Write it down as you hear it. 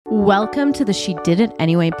Welcome to the She Did It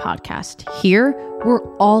Anyway podcast. Here, we're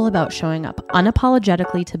all about showing up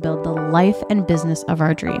unapologetically to build the life and business of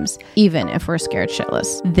our dreams, even if we're scared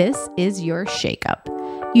shitless. This is your shakeup.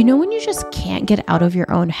 You know when you just can't get out of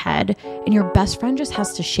your own head and your best friend just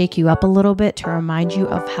has to shake you up a little bit to remind you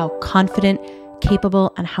of how confident,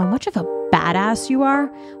 capable, and how much of a badass you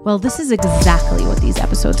are? Well, this is exactly what these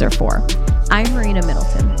episodes are for. I'm Marina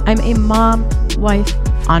Middleton. I'm a mom, wife,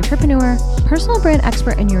 entrepreneur, personal brand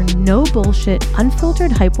expert, and your no bullshit,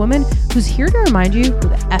 unfiltered hype woman who's here to remind you who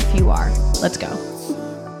the F you are. Let's go.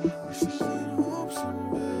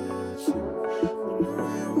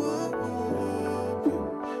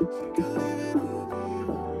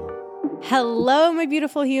 Hello, my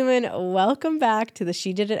beautiful human. Welcome back to the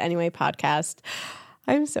She Did It Anyway podcast.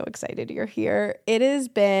 I'm so excited you're here. It has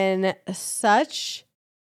been such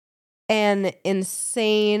an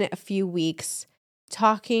insane few weeks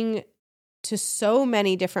talking to so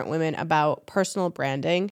many different women about personal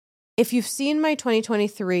branding. If you've seen my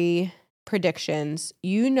 2023 predictions,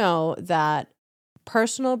 you know that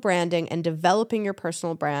personal branding and developing your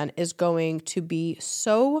personal brand is going to be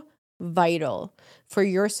so vital for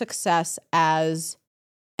your success as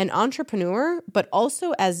an entrepreneur, but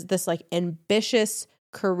also as this ambitious,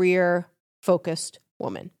 career-focused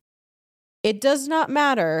woman. It does not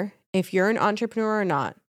matter if you're an entrepreneur or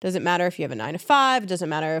not. Doesn't matter if you have a 9-to-5. It doesn't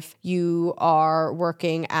matter if you are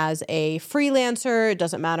working as a freelancer. It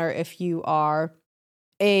doesn't matter if you are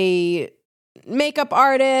a makeup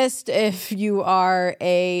artist, if you are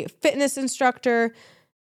a fitness instructor,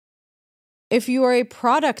 if you are a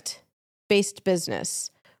product-based business,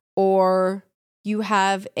 or you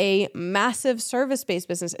have a massive service-based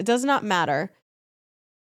business. It does not matter.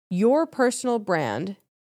 Your personal brand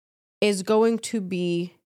is going to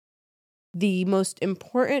be the most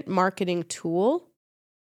important marketing tool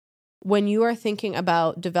when you are thinking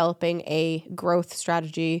about developing a growth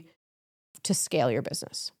strategy to scale your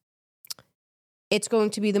business. It's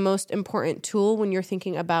going to be the most important tool when you're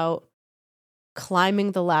thinking about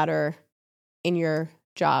climbing the ladder in your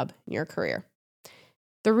job, in your career.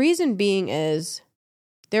 The reason being is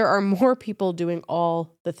there are more people doing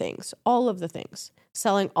all of the things,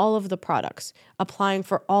 selling all of the products, applying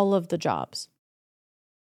for all of the jobs.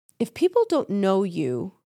 If people don't know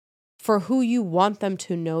you for who you want them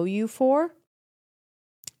to know you for,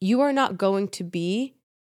 you are not going to be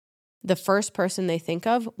the first person they think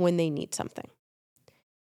of when they need something.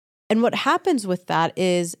 And what happens with that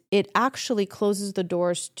is it actually closes the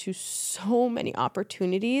doors to so many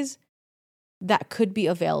opportunities that could be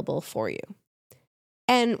available for you.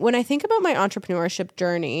 And when I think about my entrepreneurship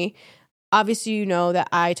journey, obviously you know that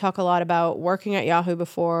I talk a lot about working at Yahoo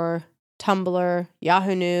before, Tumblr,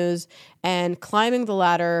 Yahoo News, and climbing the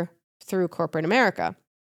ladder through corporate America.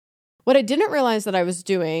 What I didn't realize that I was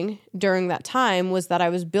doing during that time was that I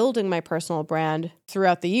was building my personal brand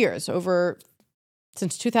throughout the years,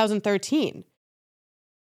 since 2013.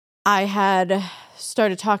 I had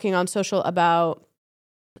started talking on social about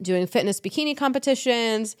doing fitness bikini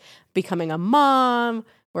competitions, becoming a mom,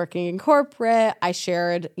 working in corporate. I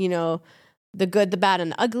shared, the good, the bad,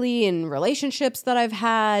 and the ugly in relationships that I've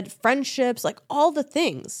had, friendships, all the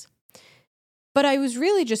things. But I was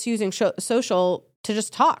really just using social to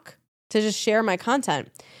just talk, to just share my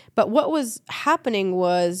content. But what was happening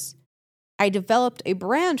was I developed a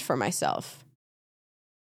brand for myself.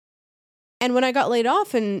 And when I got laid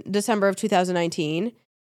off in December of 2019,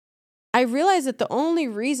 I realized that the only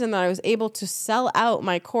reason that I was able to sell out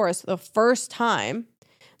my course the first time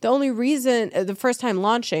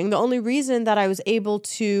launching, the only reason that I was able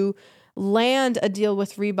to land a deal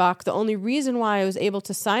with Reebok, the only reason why I was able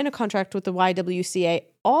to sign a contract with the YWCA,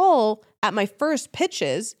 all at my first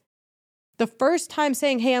pitches, the first time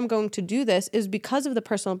saying, hey, I'm going to do this, is because of the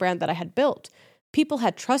personal brand that I had built. People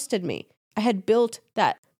had trusted me. I had built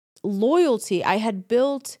that loyalty. I had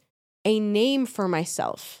built a name for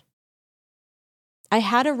myself. I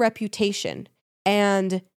had a reputation,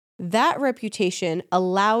 and that reputation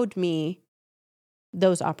allowed me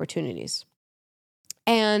those opportunities.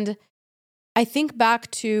 And I think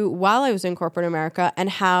back to while I was in corporate America and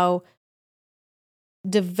how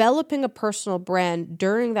developing a personal brand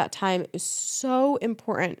during that time is so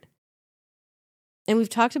important. And we've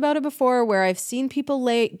talked about it before where I've seen people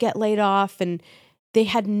get laid off and they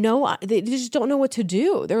just don't know what to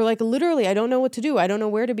do. They're literally, I don't know what to do. I don't know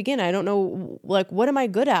where to begin. I don't know, what am I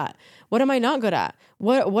good at? What am I not good at?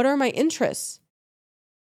 What are my interests?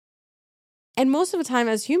 And most of the time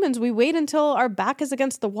as humans, we wait until our back is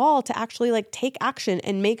against the wall to actually take action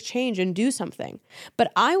and make change and do something.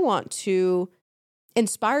 But I want to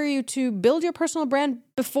inspire you to build your personal brand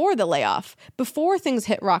before the layoff, before things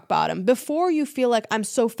hit rock bottom, before you feel like I'm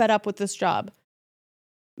so fed up with this job.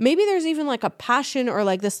 Maybe there's even like a passion or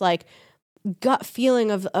like this like gut feeling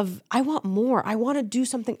of I want more. I want to do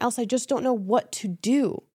something else. I just don't know what to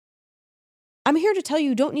do. I'm here to tell you,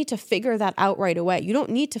 you don't need to figure that out right away. You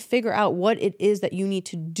don't need to figure out what it is that you need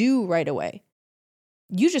to do right away.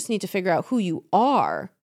 You just need to figure out who you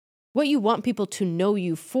are, what you want people to know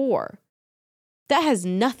you for. That has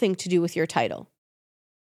nothing to do with your title.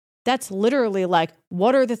 That's literally like,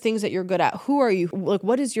 what are the things that you're good at? Who are you? Like,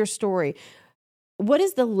 what is your story? What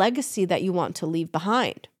is the legacy that you want to leave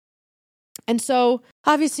behind? And so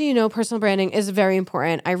obviously, personal branding is very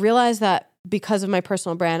important. I realized that because of my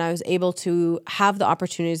personal brand, I was able to have the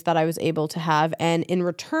opportunities that I was able to have. And in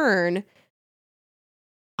return,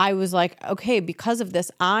 I was like, okay, because of this,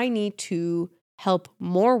 I need to help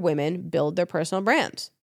more women build their personal brands.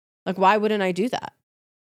 Like, why wouldn't I do that?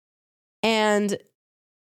 And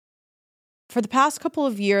for the past couple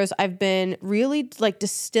of years, I've been really like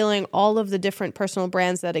distilling all of the different personal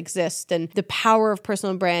brands that exist and the power of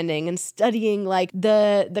personal branding and studying like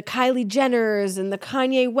the Kylie Jenners and the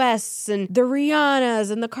Kanye Wests and the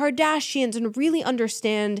Rihannas and the Kardashians and really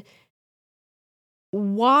understand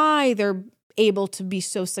why they're able to be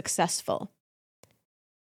so successful.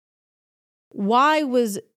 Why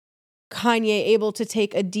was Kanye able to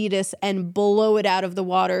take Adidas and blow it out of the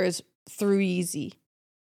waters through Yeezy?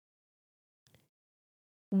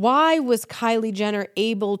 Why was Kylie Jenner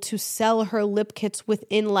able to sell her lip kits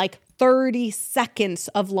within like 30 seconds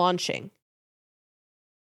of launching?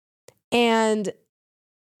 And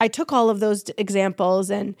I took all of those examples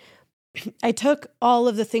and I took all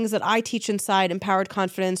of the things that I teach inside Empowered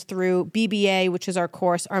Confidence through BBA, which is our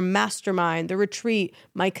course, our mastermind, the retreat,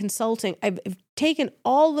 my consulting. I've taken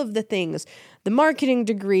all of the things, the marketing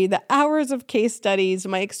degree, the hours of case studies,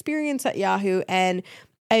 my experience at Yahoo, and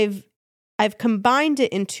I've combined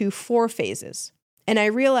it into 4 phases. And I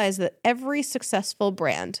realized that every successful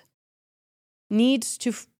brand needs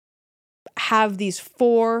to have these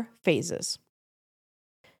 4 phases.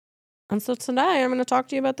 And so today I'm going to talk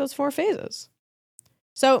to you about those 4 phases.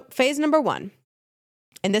 So phase number 1,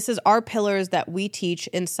 and this is our pillars that we teach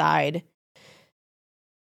inside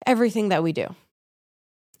everything that we do.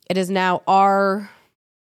 It is now our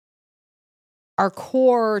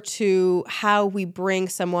core to how we bring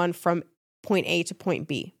someone from point A to point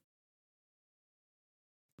B.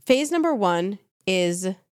 Phase number 1 is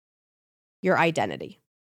your identity.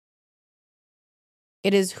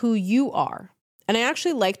 It is who you are. And I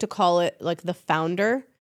actually like to call it like the founder.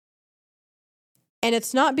 And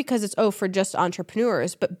it's not because it's, for just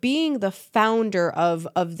entrepreneurs, but being the founder of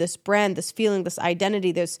this brand, this feeling, this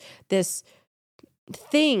identity, this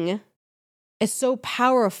thing is so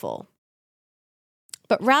powerful.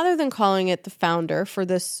 But rather than calling it the founder for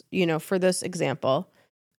this, for this example,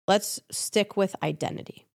 let's stick with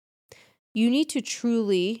identity. You need to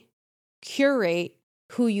truly curate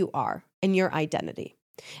who you are and your identity.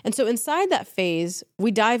 And so inside that phase,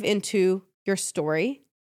 we dive into your story.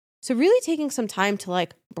 So really taking some time to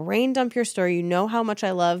like brain dump your story. You know how much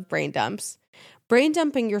I love brain dumps. Brain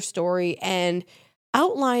dumping your story and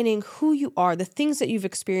outlining who you are, the things that you've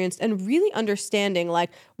experienced, and really understanding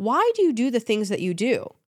like, why do you do the things that you do?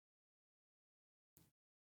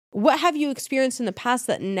 What have you experienced in the past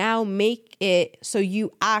that now make it so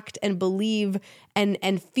you act and believe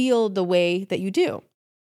and feel the way that you do?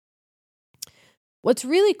 What's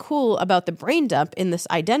really cool about the brain dump in this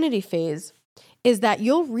identity phase is that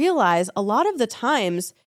you'll realize a lot of the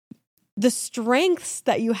times the strengths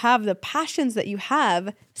that you have, the passions that you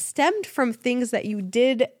have stemmed from things that you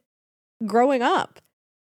did growing up.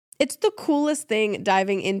 It's the coolest thing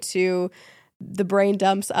diving into the brain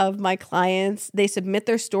dumps of my clients. They submit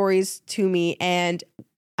their stories to me and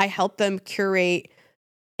I help them curate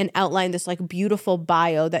and outline this like beautiful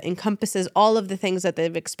bio that encompasses all of the things that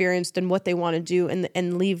they've experienced and what they want to do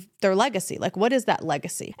and leave their legacy. Like, what is that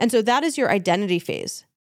legacy? And so that is your identity phase.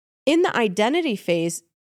 In the identity phase,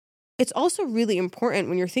 it's also really important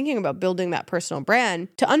when you're thinking about building that personal brand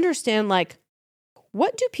to understand like,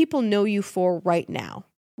 what do people know you for right now?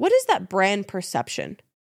 What is that brand perception?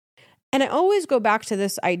 And I always go back to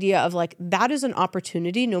this idea of like, that is an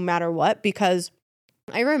opportunity no matter what, because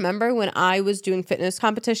I remember when I was doing fitness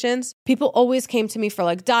competitions, people always came to me for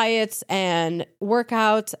like diets and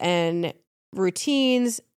workouts and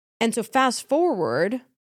routines. And so fast forward,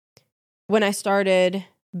 when I started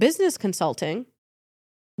business consulting,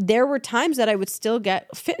 there were times that I would still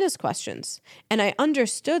get fitness questions. And I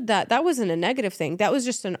understood that that wasn't a negative thing. That was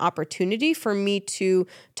just an opportunity for me to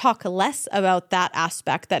talk less about that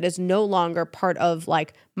aspect that is no longer part of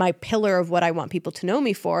like my pillar of what I want people to know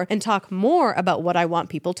me for, and talk more about what I want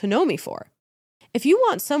people to know me for. If you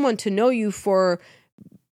want someone to know you for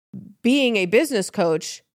being a business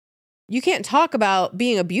coach, you can't talk about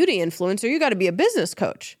being a beauty influencer. You got to be a business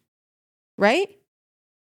coach, right?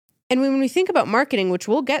 And when we think about marketing, which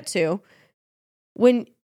we'll get to, when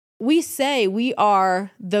we say we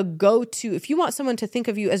are the go-to, if you want someone to think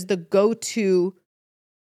of you as the go-to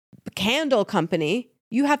candle company,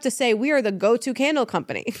 you have to say we are the go-to candle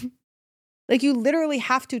company. Like you literally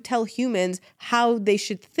have to tell humans how they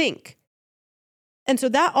should think. And so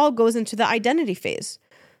that all goes into the identity phase.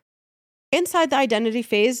 Inside the identity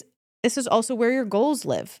phase, this is also where your goals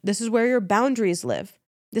live. This is where your boundaries live.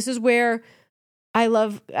 This is where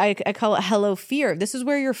I call it hello fear. This is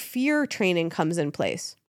where your fear training comes in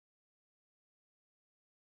place.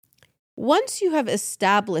 Once you have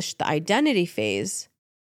established the identity phase,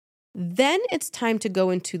 then it's time to go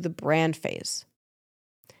into the brand phase.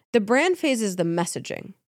 The brand phase is the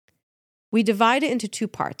messaging. We divide it into two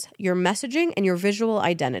parts, your messaging and your visual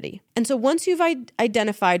identity. And so once you've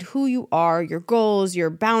identified who you are, your goals, your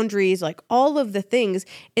boundaries, like all of the things,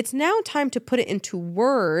 it's now time to put it into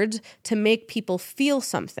words to make people feel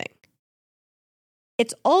something.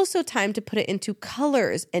 It's also time to put it into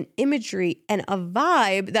colors and imagery and a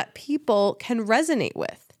vibe that people can resonate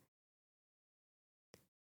with.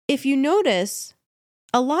 If you notice,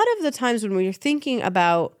 a lot of the times when we're thinking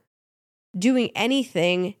about doing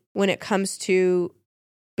anything when it comes to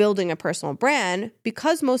building a personal brand,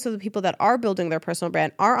 because most of the people that are building their personal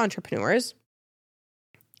brand are entrepreneurs,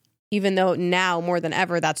 even though now more than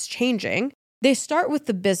ever that's changing, they start with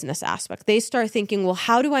the business aspect. They start thinking, well,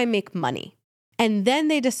 how do I make money? And then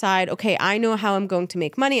they decide, okay, I know how I'm going to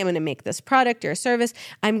make money. I'm going to make this product or service.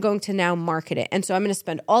 I'm going to now market it. And so I'm going to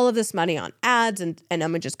spend all of this money on ads and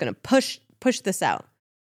I'm just going to push this out.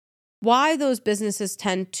 Why those businesses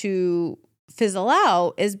tend to fizzle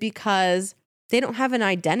out is because they don't have an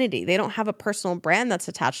identity. They don't have a personal brand that's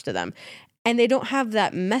attached to them. And they don't have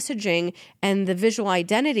that messaging and the visual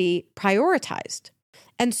identity prioritized.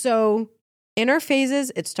 And so in our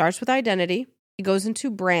phases, it starts with identity. It goes into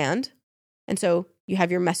brand. And so you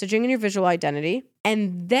have your messaging and your visual identity.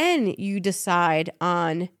 And then you decide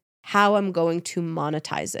on how I'm going to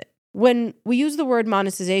monetize it. When we use the word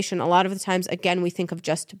monetization, a lot of the times, again, we think of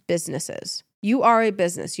just businesses. You are a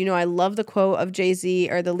business. You know, I love the quote of Jay-Z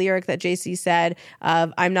or the lyric that Jay-Z said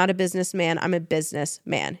of, I'm not a businessman, I'm a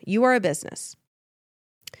businessman. You are a business.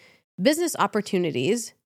 Business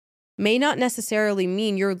opportunities may not necessarily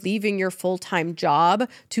mean you're leaving your full-time job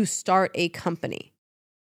to start a company.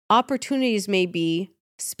 Opportunities may be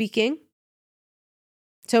speaking.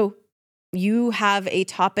 So you have a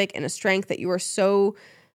topic and a strength that you're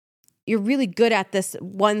really good at this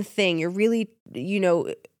one thing. You're really,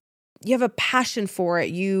 you have a passion for it.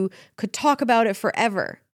 You could talk about it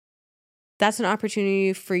forever. That's an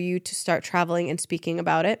opportunity for you to start traveling and speaking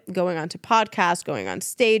about it, going on to podcasts, going on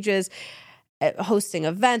stages, hosting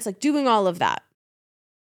events, like doing all of that.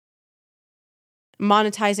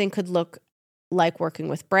 Monetizing could look like working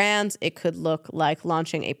with brands. It could look like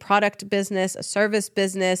launching a product business, a service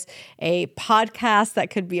business, a podcast that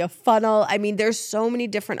could be a funnel. I mean, there's so many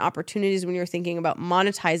different opportunities when you're thinking about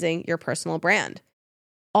monetizing your personal brand.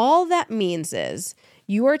 All that means is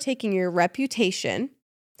you are taking your reputation,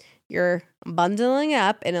 you're bundling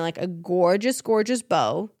up in like a gorgeous, gorgeous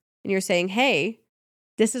bow, and you're saying, hey,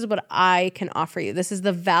 this is what I can offer you. This is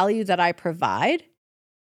the value that I provide,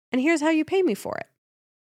 and here's how you pay me for it.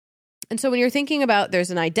 And so when you're thinking about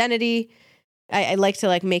there's an identity, I like to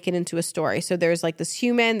like make it into a story. So there's like this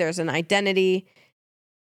human, there's an identity.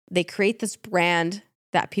 They create this brand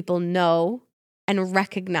that people know and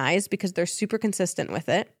recognize because they're super consistent with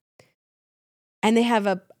it. And they have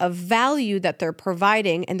a value that they're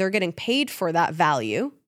providing and they're getting paid for that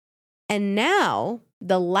value. And now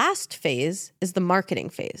the last phase is the marketing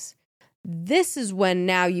phase. This is when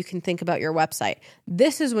now you can think about your website.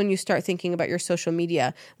 This is when you start thinking about your social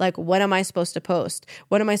media. Like, what am I supposed to post?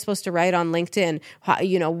 What am I supposed to write on LinkedIn? How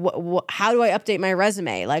do I update my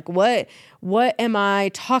resume? Like, what am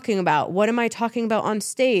I talking about? What am I talking about on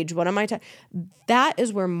stage? That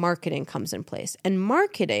is where marketing comes in place.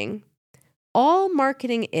 And all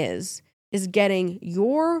marketing is getting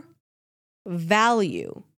your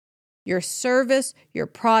value, your service, your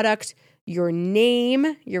product, your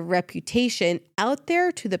name, your reputation out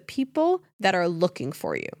there to the people that are looking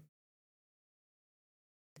for you.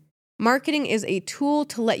 Marketing is a tool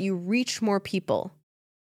to let you reach more people.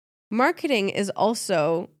 marketing is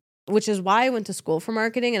also, which is why I went to school for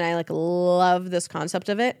marketing, and I love this concept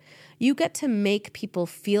of it. You get to make people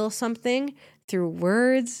feel something through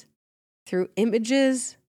words, through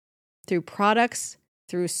images, through products,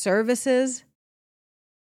 through services.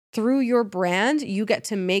 Through your brand, you get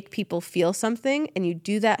to make people feel something, and you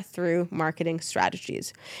do that through marketing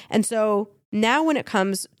strategies. And so now when it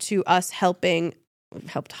comes to us we've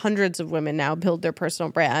helped hundreds of women now build their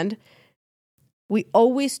personal brand. We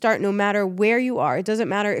always start, no matter where you are. It doesn't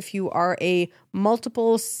matter if you are a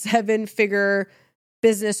multiple 7-figure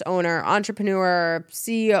business owner, entrepreneur,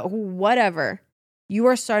 CEO, whatever. You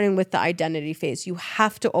are starting with the identity phase. You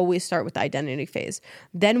have to always start with the identity phase.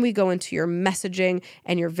 Then we go into your messaging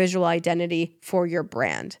and your visual identity for your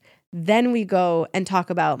brand. Then we go and talk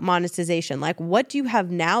about monetization. What do you have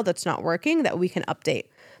now that's not working that we can update?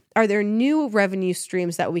 Are there new revenue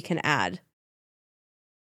streams that we can add?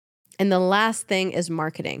 And the last thing is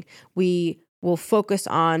marketing. We will focus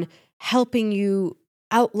on helping you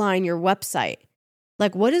outline your website.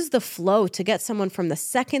 What is the flow to get someone from the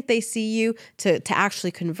second they see you to actually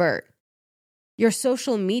convert? Your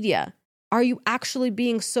social media. Are you actually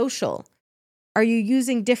being social? Are you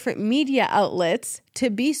using different media outlets to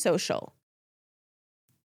be social?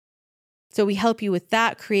 So we help you with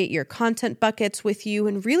that, create your content buckets with you,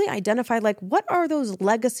 and really identify what are those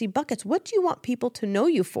legacy buckets? What do you want people to know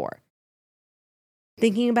you for?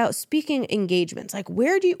 Thinking about speaking engagements,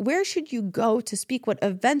 where should you go to speak? What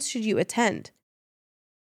events should you attend?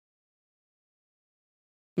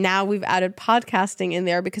 Now we've added podcasting in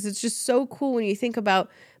there because it's just so cool when you think about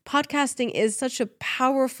podcasting is such a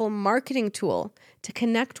powerful marketing tool to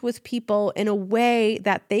connect with people in a way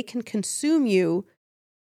that they can consume you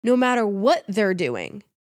no matter what they're doing.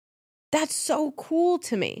 That's so cool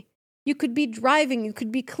to me. You could be driving, you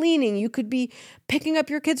could be cleaning, you could be picking up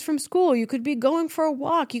your kids from school, you could be going for a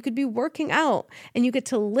walk, you could be working out, and you get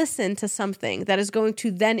to listen to something that is going to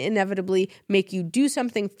then inevitably make you do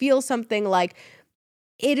something, feel something.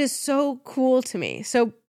 It is so cool to me.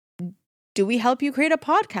 So do we help you create a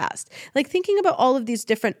podcast? Thinking about all of these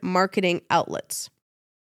different marketing outlets.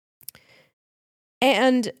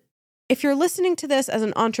 And if you're listening to this as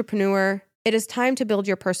an entrepreneur, it is time to build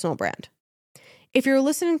your personal brand. If you're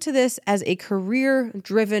listening to this as a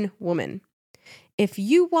career-driven woman, if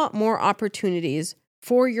you want more opportunities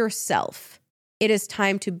for yourself, it is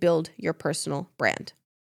time to build your personal brand.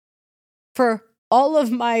 For all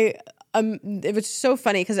of my it was so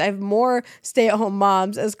funny because I have more stay-at-home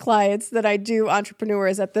moms as clients than I do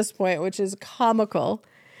entrepreneurs at this point, which is comical.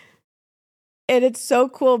 And it's so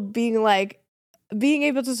cool being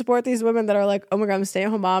able to support these women that are oh my God, I'm a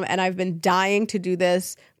stay-at-home mom and I've been dying to do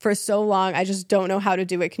this for so long. I just don't know how to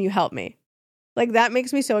do it. Can you help me? That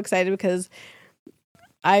makes me so excited because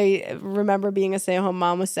I remember being a stay-at-home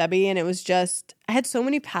mom with Sebi, and it was just, I had so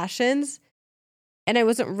many passions and I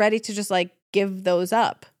wasn't ready to just give those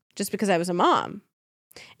up just because I was a mom.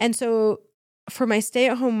 And so for my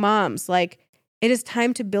stay-at-home moms, it is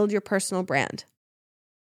time to build your personal brand.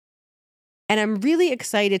 And I'm really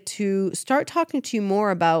excited to start talking to you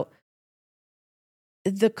more about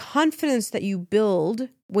the confidence that you build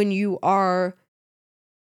when you are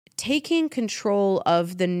taking control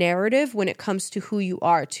of the narrative when it comes to who you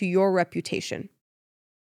are, to your reputation.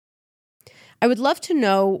 I would love to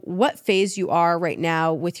know what phase you are right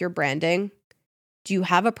now with your branding. Do you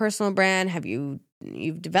have a personal brand?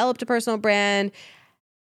 You've developed a personal brand?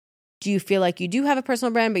 Do you feel like you do have a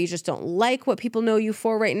personal brand, but you just don't like what people know you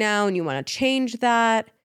for right now and you want to change that?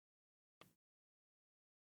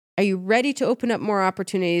 Are you ready to open up more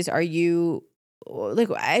opportunities? Are you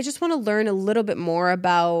I just want to learn a little bit more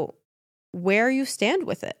about where you stand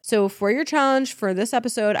with it. So for your challenge for this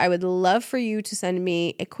episode, I would love for you to send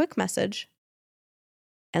me a quick message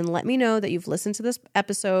and let me know that you've listened to this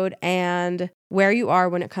episode and where you are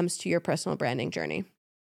when it comes to your personal branding journey.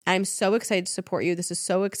 I'm so excited to support you. This is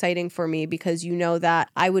so exciting for me because you know that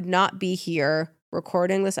I would not be here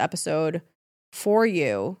recording this episode for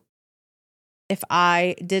you if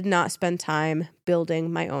I did not spend time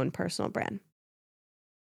building my own personal brand.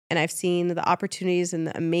 And I've seen the opportunities and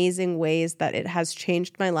the amazing ways that it has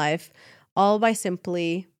changed my life, all by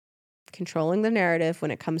simply controlling the narrative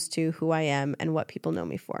when it comes to who I am and what people know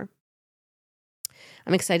me for.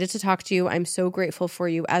 I'm excited to talk to you. I'm so grateful for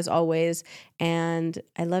you as always. And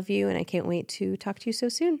I love you and I can't wait to talk to you so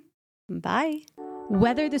soon. Bye.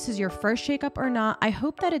 Whether this is your first shakeup or not, I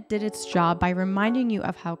hope that it did its job by reminding you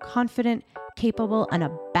of how confident, capable, and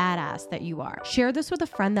a badass that you are. Share this with a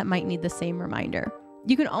friend that might need the same reminder.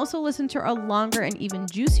 You can also listen to our longer and even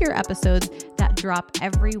juicier episodes that drop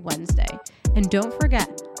every Wednesday. And don't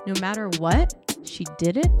forget, no matter what, She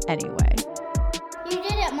did it anyway. You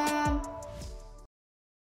did it, Mom.